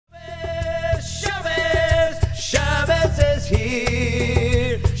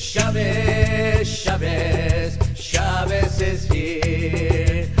Shabbos is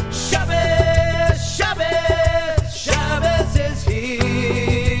here. Shabbos, Shabbos, Shabbos is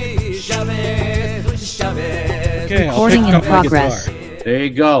here. Shabbos, Shabbos. Okay, Recording in progress. There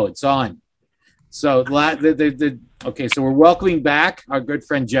you go. It's on. So, okay, so we're welcoming back our good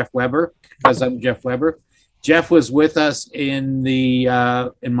friend Jeff Weber, because I'm Jeff Weber. Jeff was with us in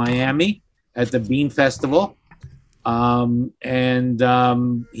in Miami at the Bean Festival,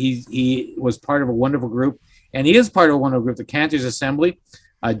 he was part of a wonderful group, and he is part of a wonderful group, the Cantors Assembly.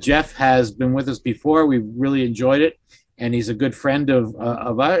 Jeff has been with us before. We really enjoyed it, and he's a good friend of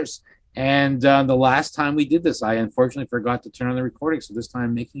ours. And the last time we did this, I unfortunately forgot to turn on the recording, so this time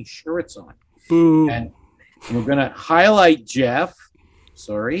I'm making sure it's on. Boo. And we're going to highlight Jeff.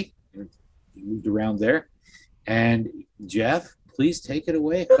 Sorry, he moved around there. And Jeff, please take it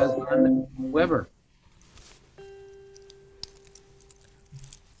away, Hazzan Weber.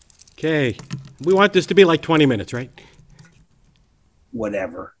 Okay. We want this to be like 20 minutes, right?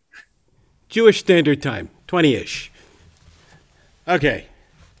 Whatever. Jewish Standard Time, 20-ish. Okay.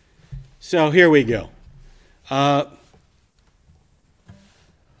 So here we go. I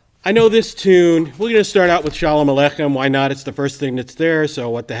know this tune. We're going to start out with Shalom Aleichem. Why not? It's the first thing that's there, so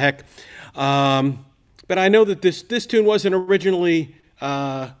what the heck. But I know that this tune wasn't originally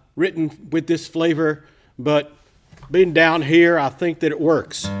written with this flavor, but being down here, I think that it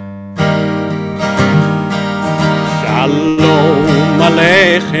works. Shalom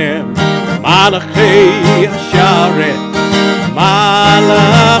Aleichem, Malachei Hasharet,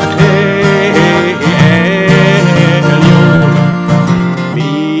 Malachei Elyon,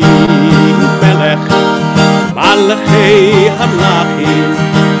 Melech, Malachei Hamlachim,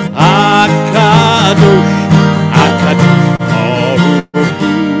 HaKadosh, HaKadosh, Baruch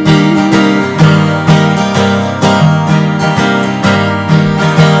Hu.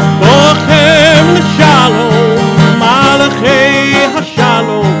 Bochem l'shalom, Malachei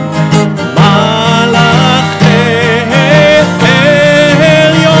Hashalom, Malachei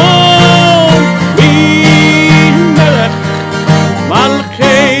Elyon, Melech,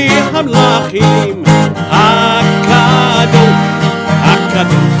 Malachei Hamlachim, HaKadosh,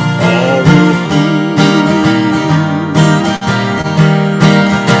 HaKadosh, Baruch Hu.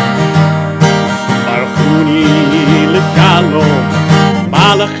 Baruchuni l'shalom,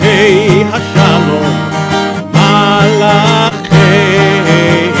 Malachei Hashalom, Malachei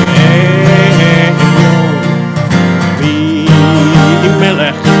Elyon,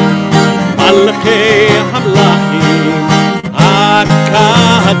 Melech, Malachei Hamlachim,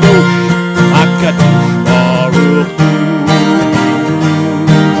 HaKadosh, HaKadosh, Baruch Hu.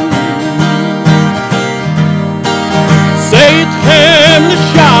 Seitchem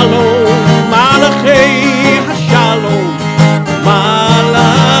l'shalom, Malachei Hashalom,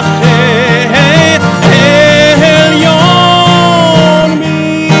 Malachei Elyon,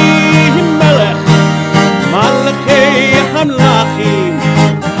 Melech, Malachei Hamlachim,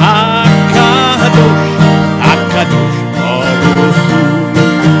 HaKadosh, HaKadosh, Baruch Hu.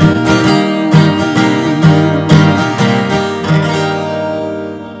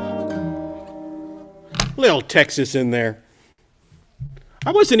 Little Texas in there.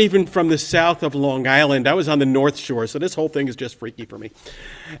 I wasn't even from the south of Long Island. I was on the North Shore, so this whole thing is just freaky for me.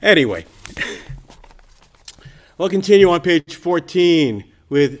 Anyway, we'll continue on page 14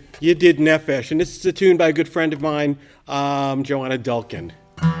 with Yedid Nefesh, and this is a tune by a good friend of mine, Joanna Dulkin.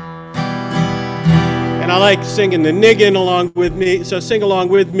 And I like singing the niggin along with me, so sing along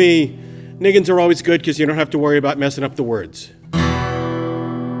with me. Niggins are always good because you don't have to worry about messing up the words.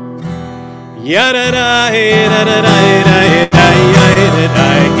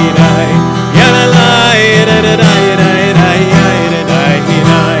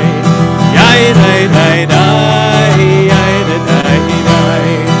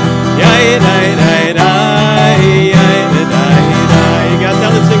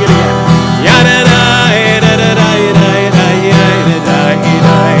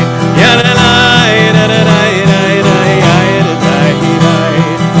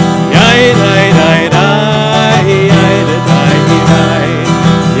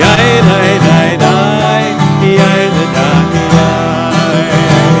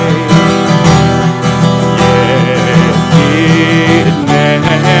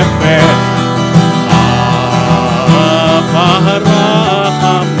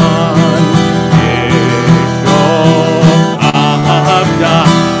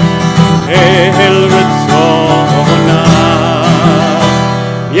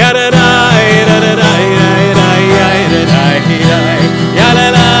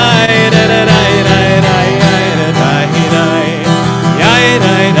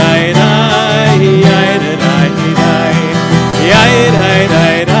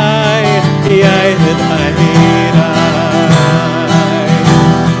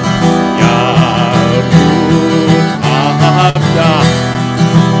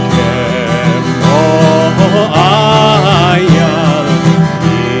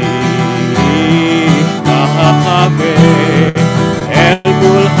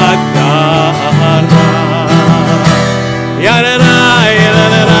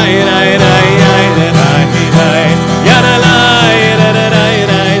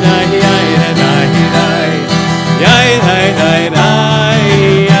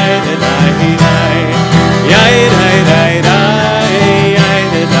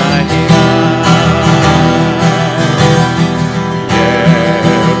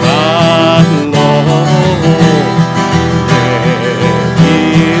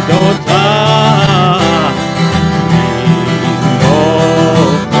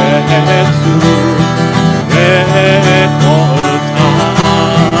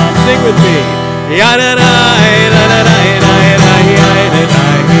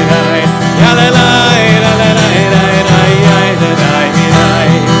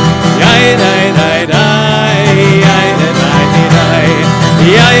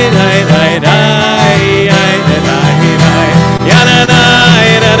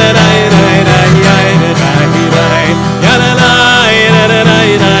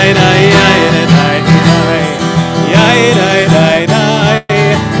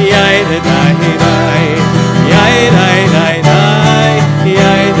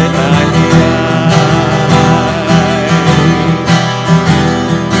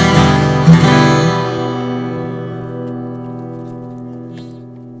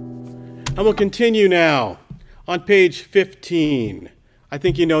 we'll continue now on page 15. I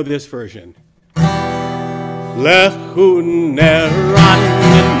think you know this version. Lechu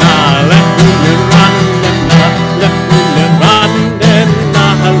neranena, lechu neranena, lechu neranena,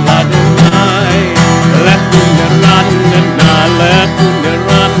 Ladonai. Lechu neranena, lechu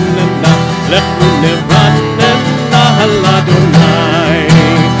neranena, lechu neranena, Ladonai.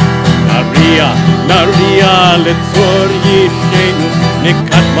 Naria letzor yishenu,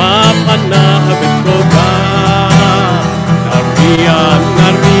 nikatma panah betoda.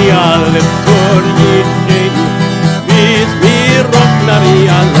 Naria letzor yishenu, bizmirot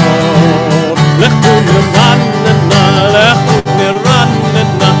naria lo. Lechu neranena, lechu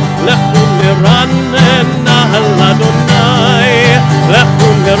neranena, lechu neranena, Ladonai. Lechu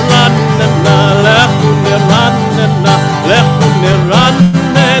neranena, lechu neranena, lechu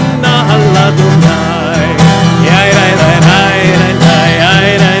neranena, Ladonai.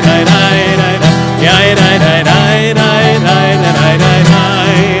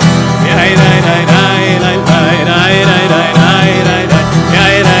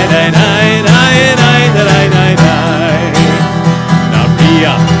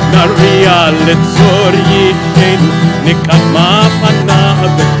 Naria letzor yishenu, nikatma panah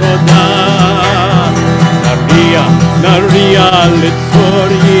betoda. Naria letzor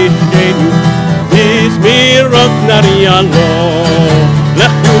yishenu, bizmirot naria lo.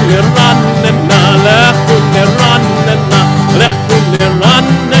 Lechu neranena, lechu neranena, lechu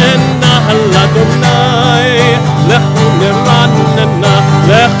neranena, Ladonai. Lechu neranena,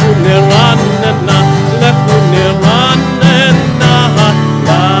 lechu neranena, lechu neranena,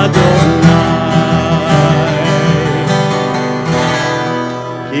 Ladonai.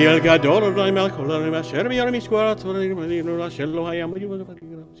 Ki el gadol Adonai melech olam asher b'yam yishkor atzon asher lo hayam.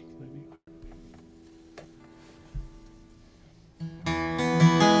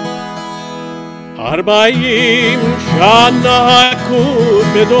 Arbaim shana hakut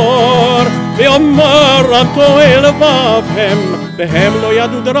bedor ve'omer anto elvavhem vehem lo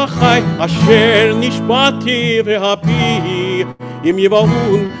yadu drachai asher nishbati ve'api im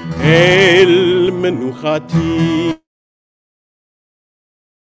yivahun el menuchati.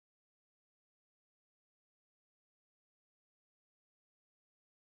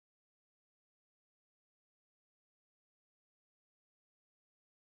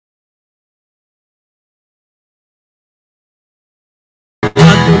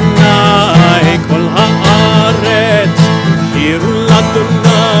 Adonai kol haaretz, shiru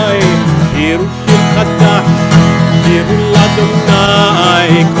l'Adonai, shiru shir chadash. Shiru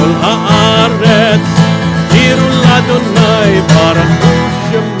l'Adonai kol haaretz, shiru l'Adonai baruchu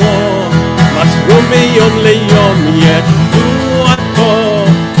shemo. Masru miyom leyom yeshuato.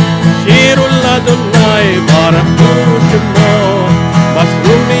 Shiru l'Adonai baruchu shemo.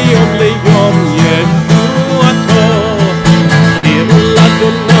 Masru miyom leyom yeshuato. Shiru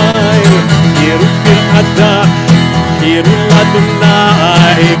shir chadash, shiru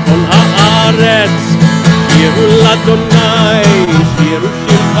l'Adonai kol haaretz, shiru l'Adonai, shiru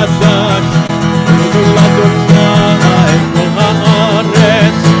shir chadash, shiru l'Adonai kol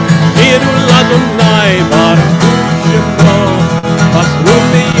haaretz, shiru l'Adonai baruchu shemo, masru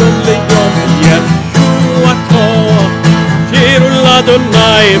miyom leyom yeshuato. Shiru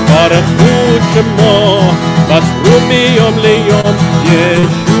l'Adonai baruchu shemo, masru miyom leyom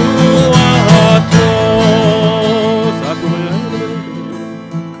yeshuato.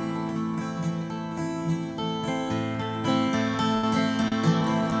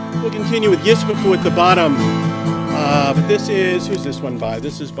 We'll continue with Yismachu at the bottom. But this is, who's this one by?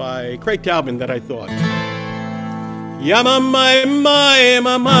 This is by Craig Taubman that I thought. Yamamai, mai,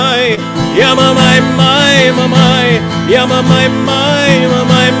 mamai, yamamai, mai, mamai, yamamai, mai,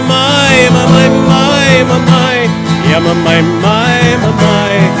 mamai, mai, mamai, mai, mamai, yamamai, mai,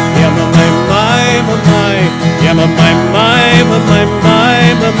 mamai, yamamai, mai, mamai, yamamai, mai, mamai, mai,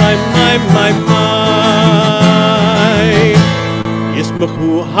 mamai, mai, mai.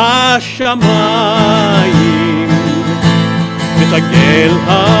 Yismachu hashamayim, mitagel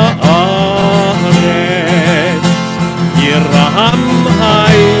haaretz. Yiraham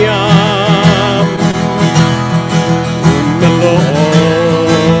hayam umelot.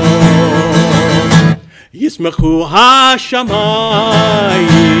 Yismachu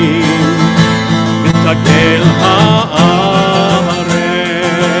hashamayim mitagel haaretz.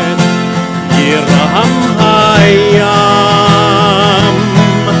 Yiraham hayam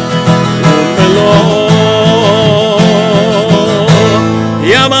umelot.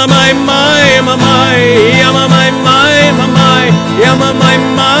 Yamamai mai mamai, yamamai mai mamai, yamamai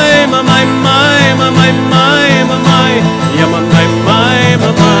mai mamai mai mamai mai mamai, yamamai mai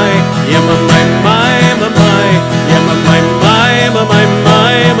mamai, yamamai.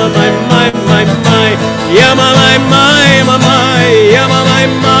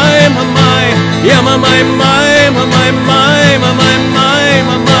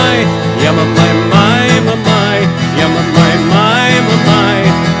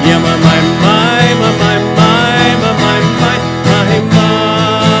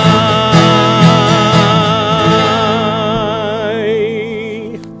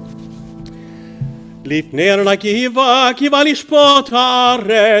 לפני אדוני קיווה לשפוט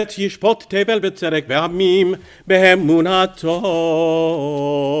הארץ, ישפוט תבל בצדק ועמים באמונתו.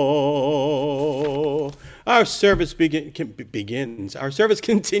 Our service begins. Our service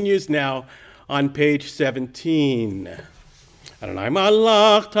continues now on page 17. אדוני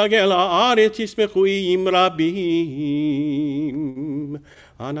מלך תגל הארץ ישמחו עם רבים.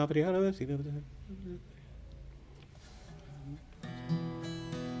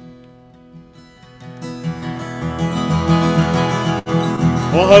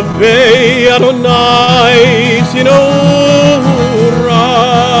 אוהבי אדוני שנורא,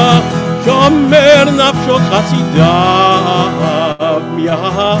 שומר נפשו חסידיו,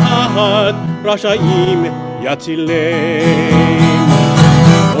 מיד רשעים יצילם.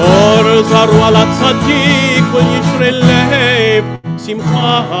 אור זרוע לצדיק וישרי לב,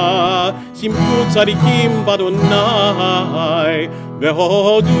 שמחה, שמחו צדיקים באדוני,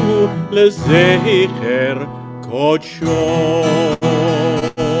 והודו לזכר קודשו.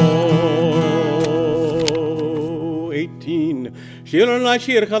 18. שיר אדוני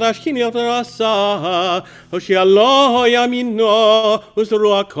שיר חדש כי נרתסה, הושיע לו ימינו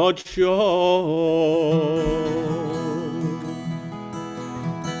וזרוע קודשו.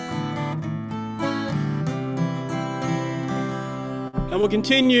 And we'll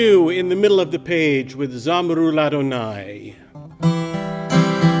continue in the middle of the page with Zamru Ladonai.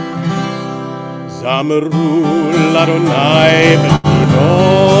 Zamru Ladonai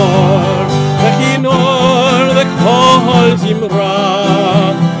Bechinor V'chol Zimra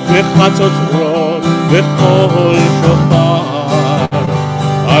V'chatzotzrot V'chol Shofar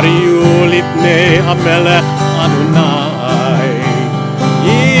Ariyu Lifnei HaMelech Adonai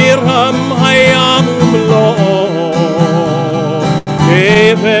Yiram Hayam Umlo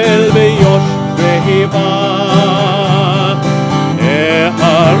Tevel V'yosh V'hiva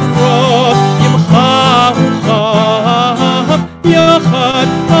Neharot יחד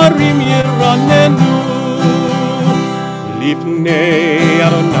הרים ירננו לפני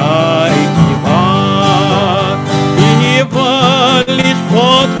אדוני קיווה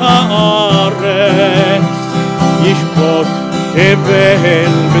לשפוט הארץ ישפוט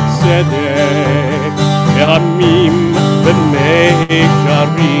תבל בצדק ועמים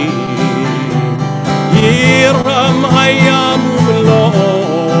ומישרים ירם הים ומלואו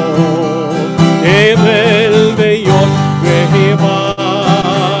תבל ויוש והיבה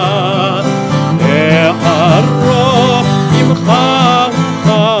נהרו עמך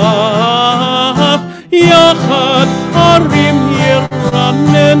וכף יחד הרים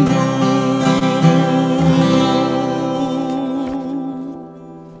ירננו.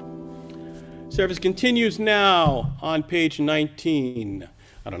 Service continues now on page 19.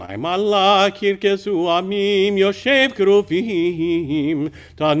 Adonai malach yirkezu amim yoshev kruvim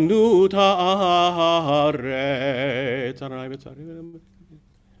tanu ta'aretz.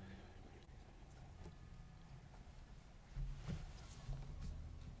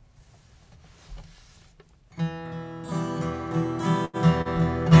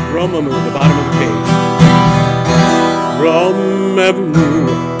 Romamu, the bottom of the page. Romamu,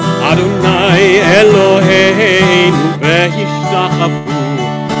 Adonai Eloheinu ve'yishtachavu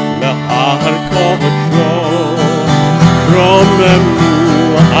Lahar Kodsho. Romamu,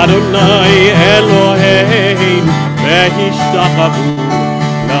 Adonai Eloheinu ve'yishtachavu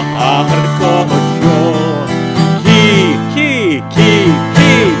Lahar Kodsho. Ki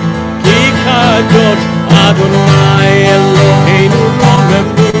kadosh Adonai Eloheinu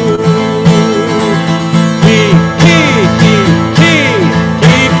Romamu.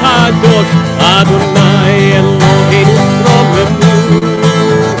 Kadosh Adonai Eloheinu Romamu.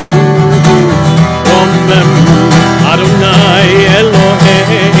 Romamu Adonai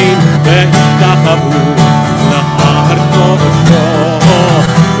Eloheinu ve'yishtachavu Lahar Kodsho.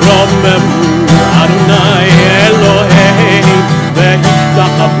 Romamu Adonai Eloheinu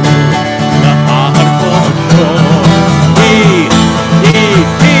ve'yishtachavu Lahar Kodsho.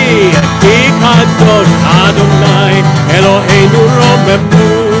 Ki kadosh Adonai Eloheinu Romamu.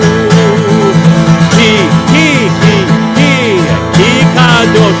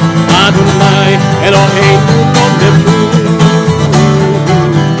 Kadosh Adonai Eloheinu Romamu.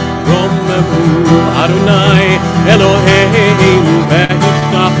 Romamu Adonai Eloheinu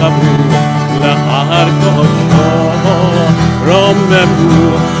ve'yishtachavu Lahar Kodsho.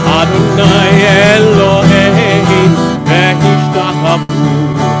 רוממו אדוני אלוהינו והשתחוו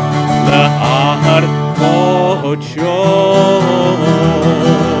להר קודשו.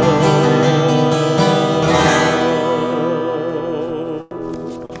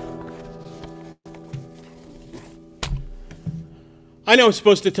 I know I'm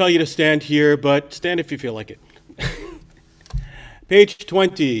supposed to tell you to stand here, but stand if you feel like it. Page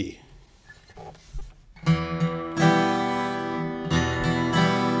 20.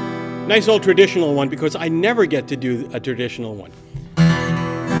 Nice old traditional one, because I never get to do a traditional one.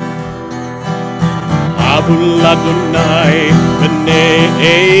 Avul Adonai b'nei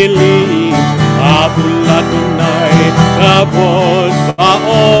Eli, Avul Adonai kavod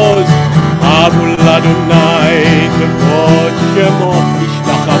ba'oz, Avul Adonai kavod shemo,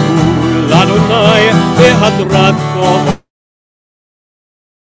 ishtachavu l'Adonai behadratko.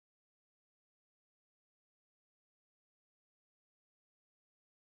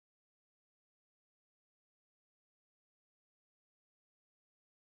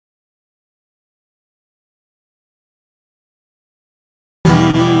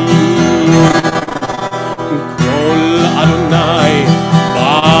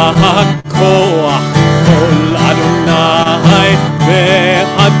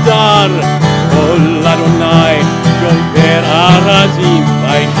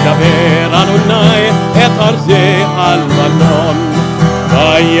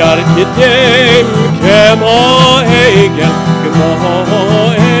 ירקדם כמו עגל, כמו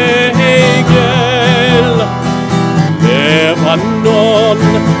עגל, לבנון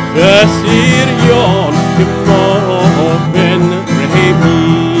וסריון כמו בן רמים.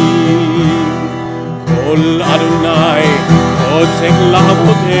 כל אדוני רוצה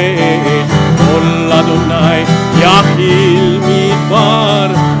לעבוד אש, כל אדוני יכיל מדבר,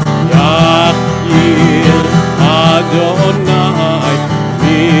 יכיל אדוני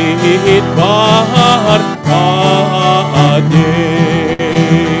מדבר קדש.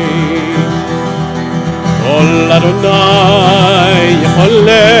 כל אדוני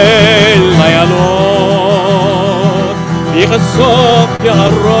יחולל מעיינות, יכסוף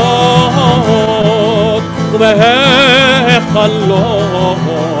יערות, ומהיכלו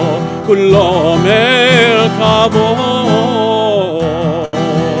כולו מרכבות.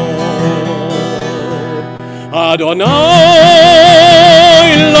 אדוני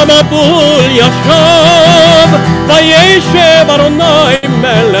למבול ישב, וישב אדוני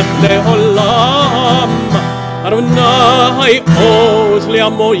מלך לעולם. אדוני עוז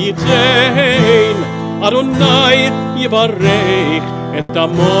לעמו ייתן, אדוני יברך את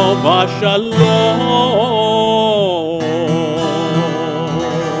עמו בשלום.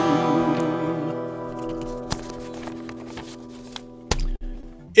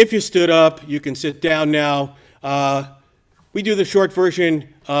 If you stood up, you can sit down now. We do the short version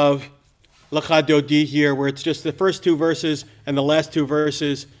of Lecha Dodi here, where it's just the first two verses and the last two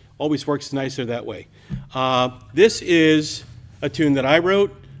verses. Always works nicer that way. This is a tune that I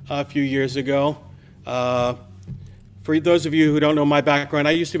wrote a few years ago. For those of you who don't know my background,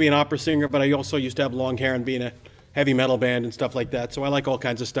 I used to be an opera singer, but I also used to have long hair and be in a heavy metal band and stuff like that. So I like all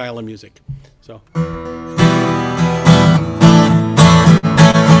kinds of style of music. So.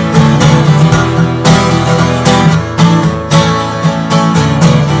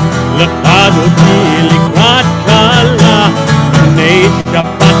 אותי לקראת קלה, בני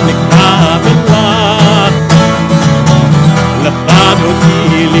שבת לקבלה. לבד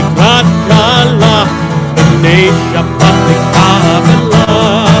אותי לקראת קלה, בני שבת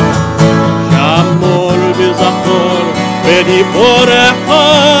לקבלה. שמור וזכור בדיבור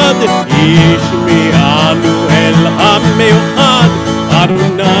אחד, ישמיענו אל המיוחד.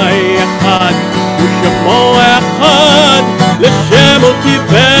 אדוני אחד ושמו אחד, לשם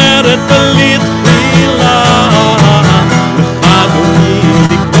ולתפארת ולתחילה. לך אדוני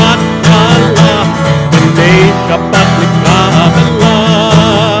לקראת קלה, בני שבת לקבלה.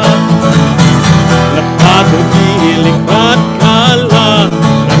 לך אדוני לקראת קלה,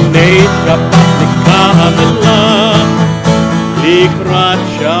 בני שבת לקבלה. לקראת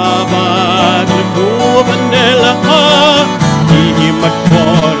שבת לכו ונלכה, כי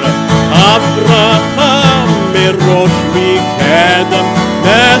מקור הברכה מראש מקדם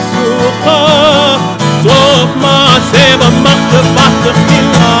משוכה. סוף מעשה במחשבה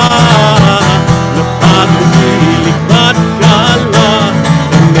תחילה. לך אדוני לקראת קלה,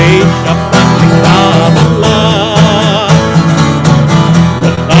 בני שבת לקבלה.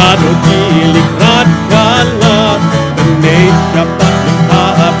 לך אדוני לקראת קלה, בני שבת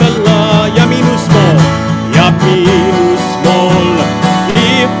לקבלה. ימין ושמאל, ימין ושמאל,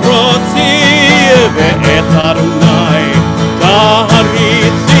 לפרוצים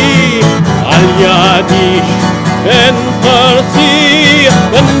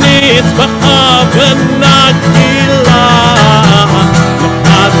נגילה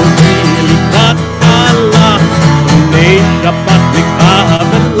לחדותי לקראת קלה בני שבת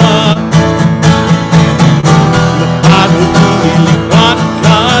לקבלה לחדותי לקראת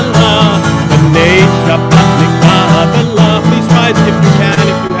קלה בני שבת לקבלה. Please rise if you can,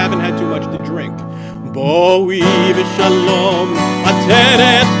 if you haven't had too much to drink. בואי בשלום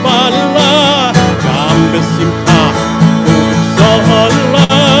עטרת בלה גם בשמחה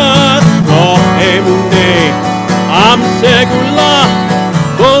ובסולת תוך אמוני עם סגולה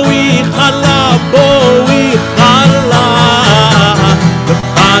בואי חלה בואי חלה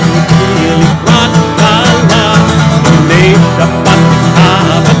לחדותי לקראת קלה בני שבת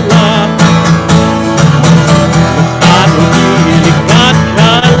לקבלה לחדותי לקראת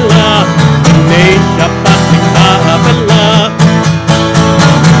קלה בני שבת לקבלה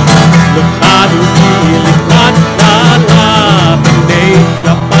לחדותי לקראת קלה בני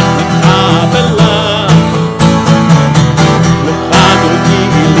שבת לקבלה לחדותי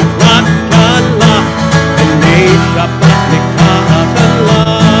לקראת קלה בני שבת לקבלה.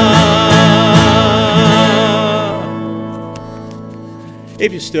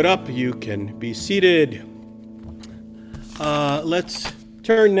 If you stood up, you can be seated. Let's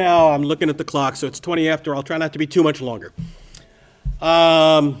turn now. I'm looking at the clock, so it's 20 after. I'll try not to be too much longer.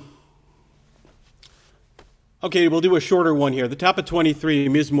 Okay, we'll do a shorter one here. The top of 23,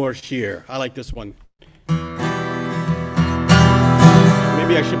 Mizmor Shir. I like this one.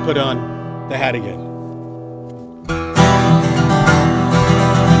 Maybe I should put on the hat again.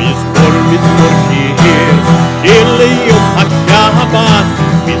 מזמור מזמור שיר שיר ליום השבת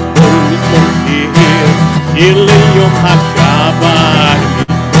מזמור מזמור שיר שיר ליום השבת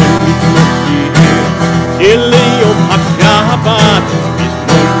מזמור מזמור שיר שיר ליום השבת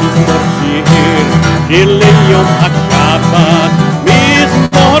מזמור מזמור שיר שיר ליום השבת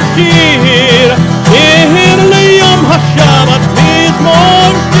מזמור שיר שיר ליום השבת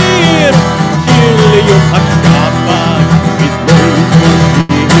מזמור שיר שיר ליום השבת מזמור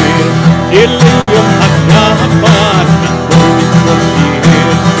מזמור שיר ליום השבת מזמור מזמור שיר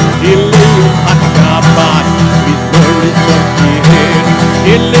שיר ליום השבת מזמור מזמור שיר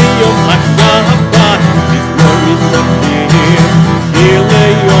שיר ליום השבת מזמור מזמור שיר שיר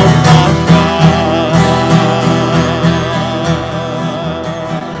ליום השבת.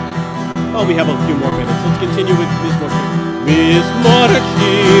 Oh, we have a few more minutes. Let's continue with Mizmor Shir. מזמור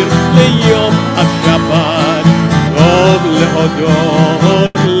שיר ליום השבת טוב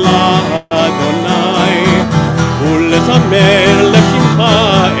להודות לאדוני ולזמר לשמך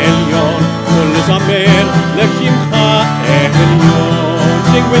עליון ולזמר לשמך עליון.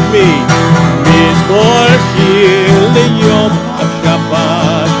 Sing with me. מזמור שיר ליום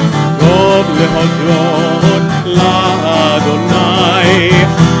השבת טוב להודות לאדוני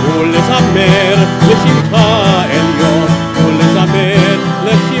ולזמר לשמך עליון ולזמר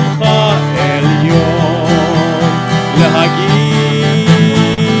לשמך עליון. להגיד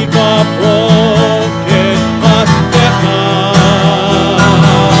בבוקר חסדך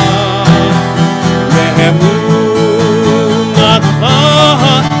לאמונתך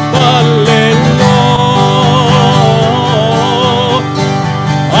בלילות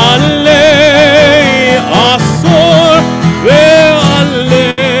עלי עשור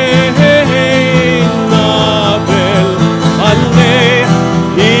ועלי נבל עלי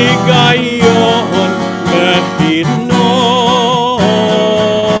היגיון מכינות.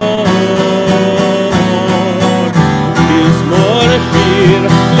 מזמור שיר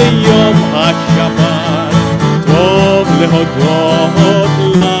ליום השבת טוב להודות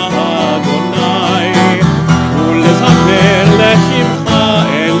לאדוני ולזמר לשמך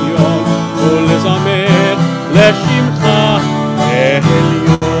עליון ולזמר לשמך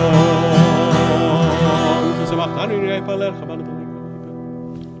עליון. ששמחתנו נראה יפלל חבנו טובים.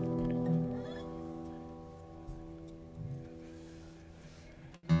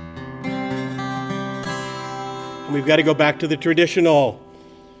 And we've got to go back to the traditional.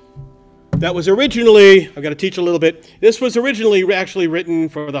 That was originally, I've got to teach a little bit. This was originally actually written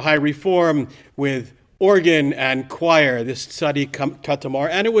for the High Reform with organ and choir, this Tzadi Katamar,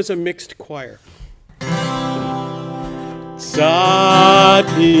 and it was a mixed choir.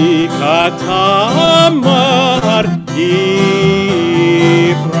 Tzadi Katamar Yifra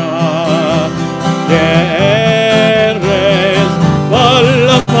Kerez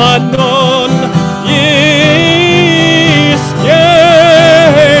Balkanon Yiske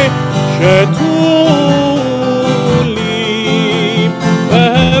Shetuli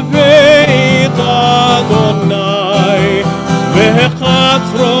Beveit Adonai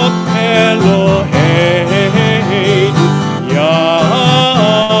Bechatzrot Elohei Yafri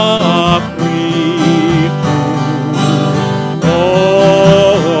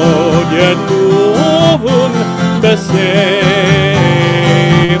בסבע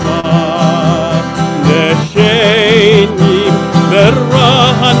דשנים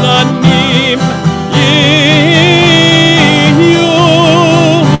ורעננים יהיו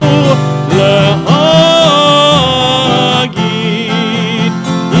להגיד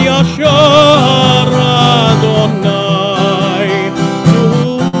ישר אדוני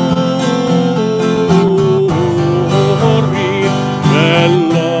צורי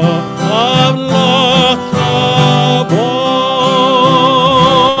ולא עוולה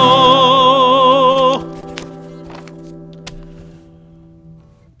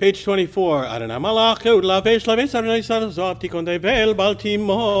Page 24. Adonai Malach Lavesh Lavesh Adonai Salazov Tikon Devel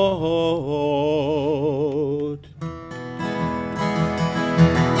Baltimot.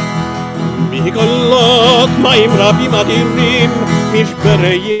 Mikolot Maim Rabim Adirim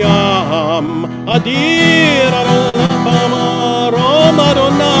Mishbereyam Adir Arom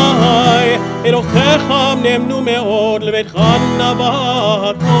Adonai Elokecham Nemnu Meod Levetchan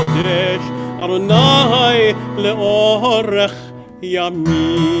Navat Kodesh Adonai Leorech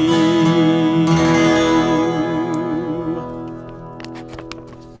Yamim.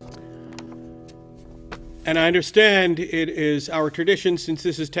 And I understand it is our tradition, since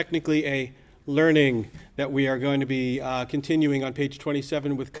this is technically a learning, that we are going to be continuing on page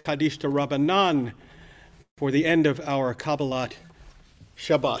 27 with Kaddish to Rabbanan for the end of our Kabbalat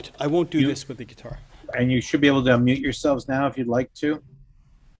Shabbat. I won't do this with the guitar. And you should be able to unmute yourselves now if you'd like to.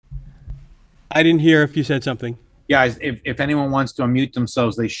 I didn't hear if you said something. Yeah, if anyone wants to unmute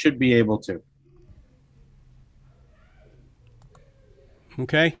themselves, they should be able to.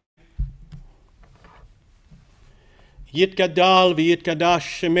 Okay. Yitgadal v'yitgadash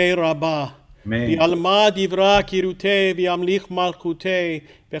shemei rabah. V'yalma divra kirutei v'yamlich malchutei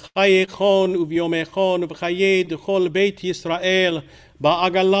v'chayechon uvyomechon v'chayei d'chol beit Yisrael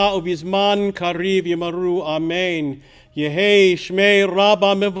ba'agala uvizman kariv yemaru amen. Yehei shmei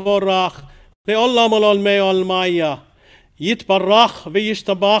rabah mevorach ve'olam ololmei olmaya. Yitbarach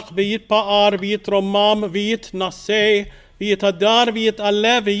v'yishtabach v'yitpa'ar v'yitromam v'yitnaseh v'yitadar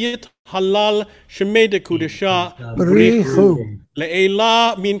v'yitalev v'yithalal shemei dekudesha Barichu.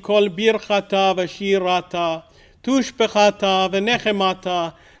 Le'ela min kol birchata v'shirata tushbechata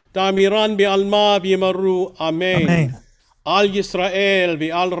v'nechemata damiran bi'alma v'yimaru amen. Amen. Al Yisrael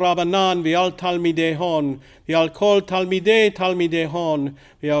v'al Rabbanan v'al Talmidehon v'al kol Talmidei Talmidehon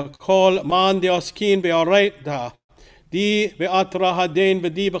v'al kol man deoskin v'areita di v'atra haden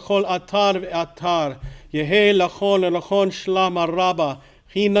v'di b'chol atar v'atar yehe lachon lachon shlam araba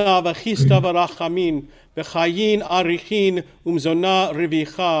china v'chista v'rachamin v'chayin arichin umzona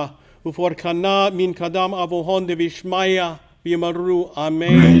revicha uforkana min kadam avohon de v'ishmaya v'yimaru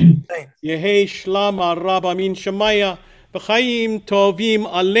amen. Yehe shlam araba min shemaya B'chaim tovim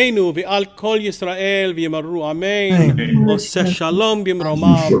aleinu v'al kol Yisrael v'yimaru amen. Oseh shalom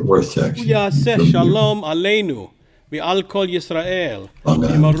b'mromav u'yaseh shalom aleinu v'al kol Yisrael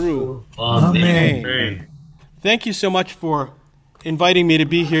v'yimaru amen. Thank you so much for inviting me to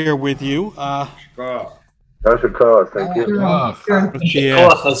be here with you. That's a cause. Thank you.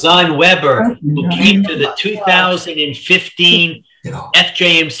 Hazzan Weber, who came to the 2015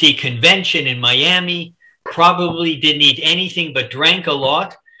 FJMC convention in Miami, probably didn't eat anything but drank a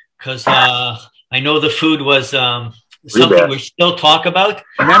lot, because I know the food was something we still talk about.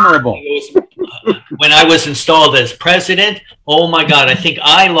 Memorable. When I was installed as president, oh my God, I think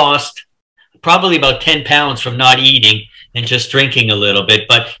I lost probably about 10 pounds from not eating and just drinking a little bit.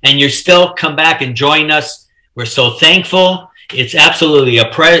 And you still come back and join us. We're so thankful. It's absolutely a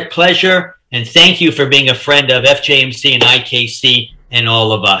pleasure. And thank you for being a friend of FJMC and IKC and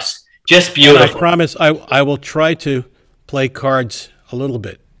all of us. Just beautiful. And I promise I will try to play cards a little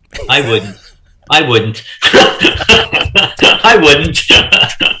bit. I wouldn't. I wouldn't. I wouldn't.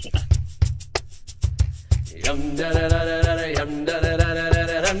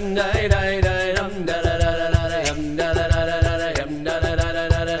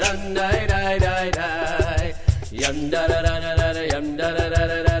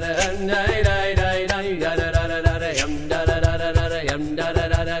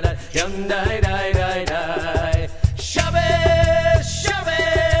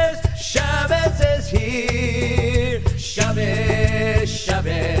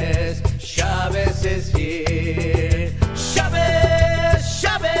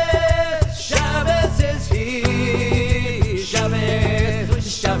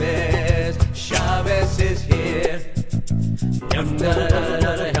 Shabbos is here.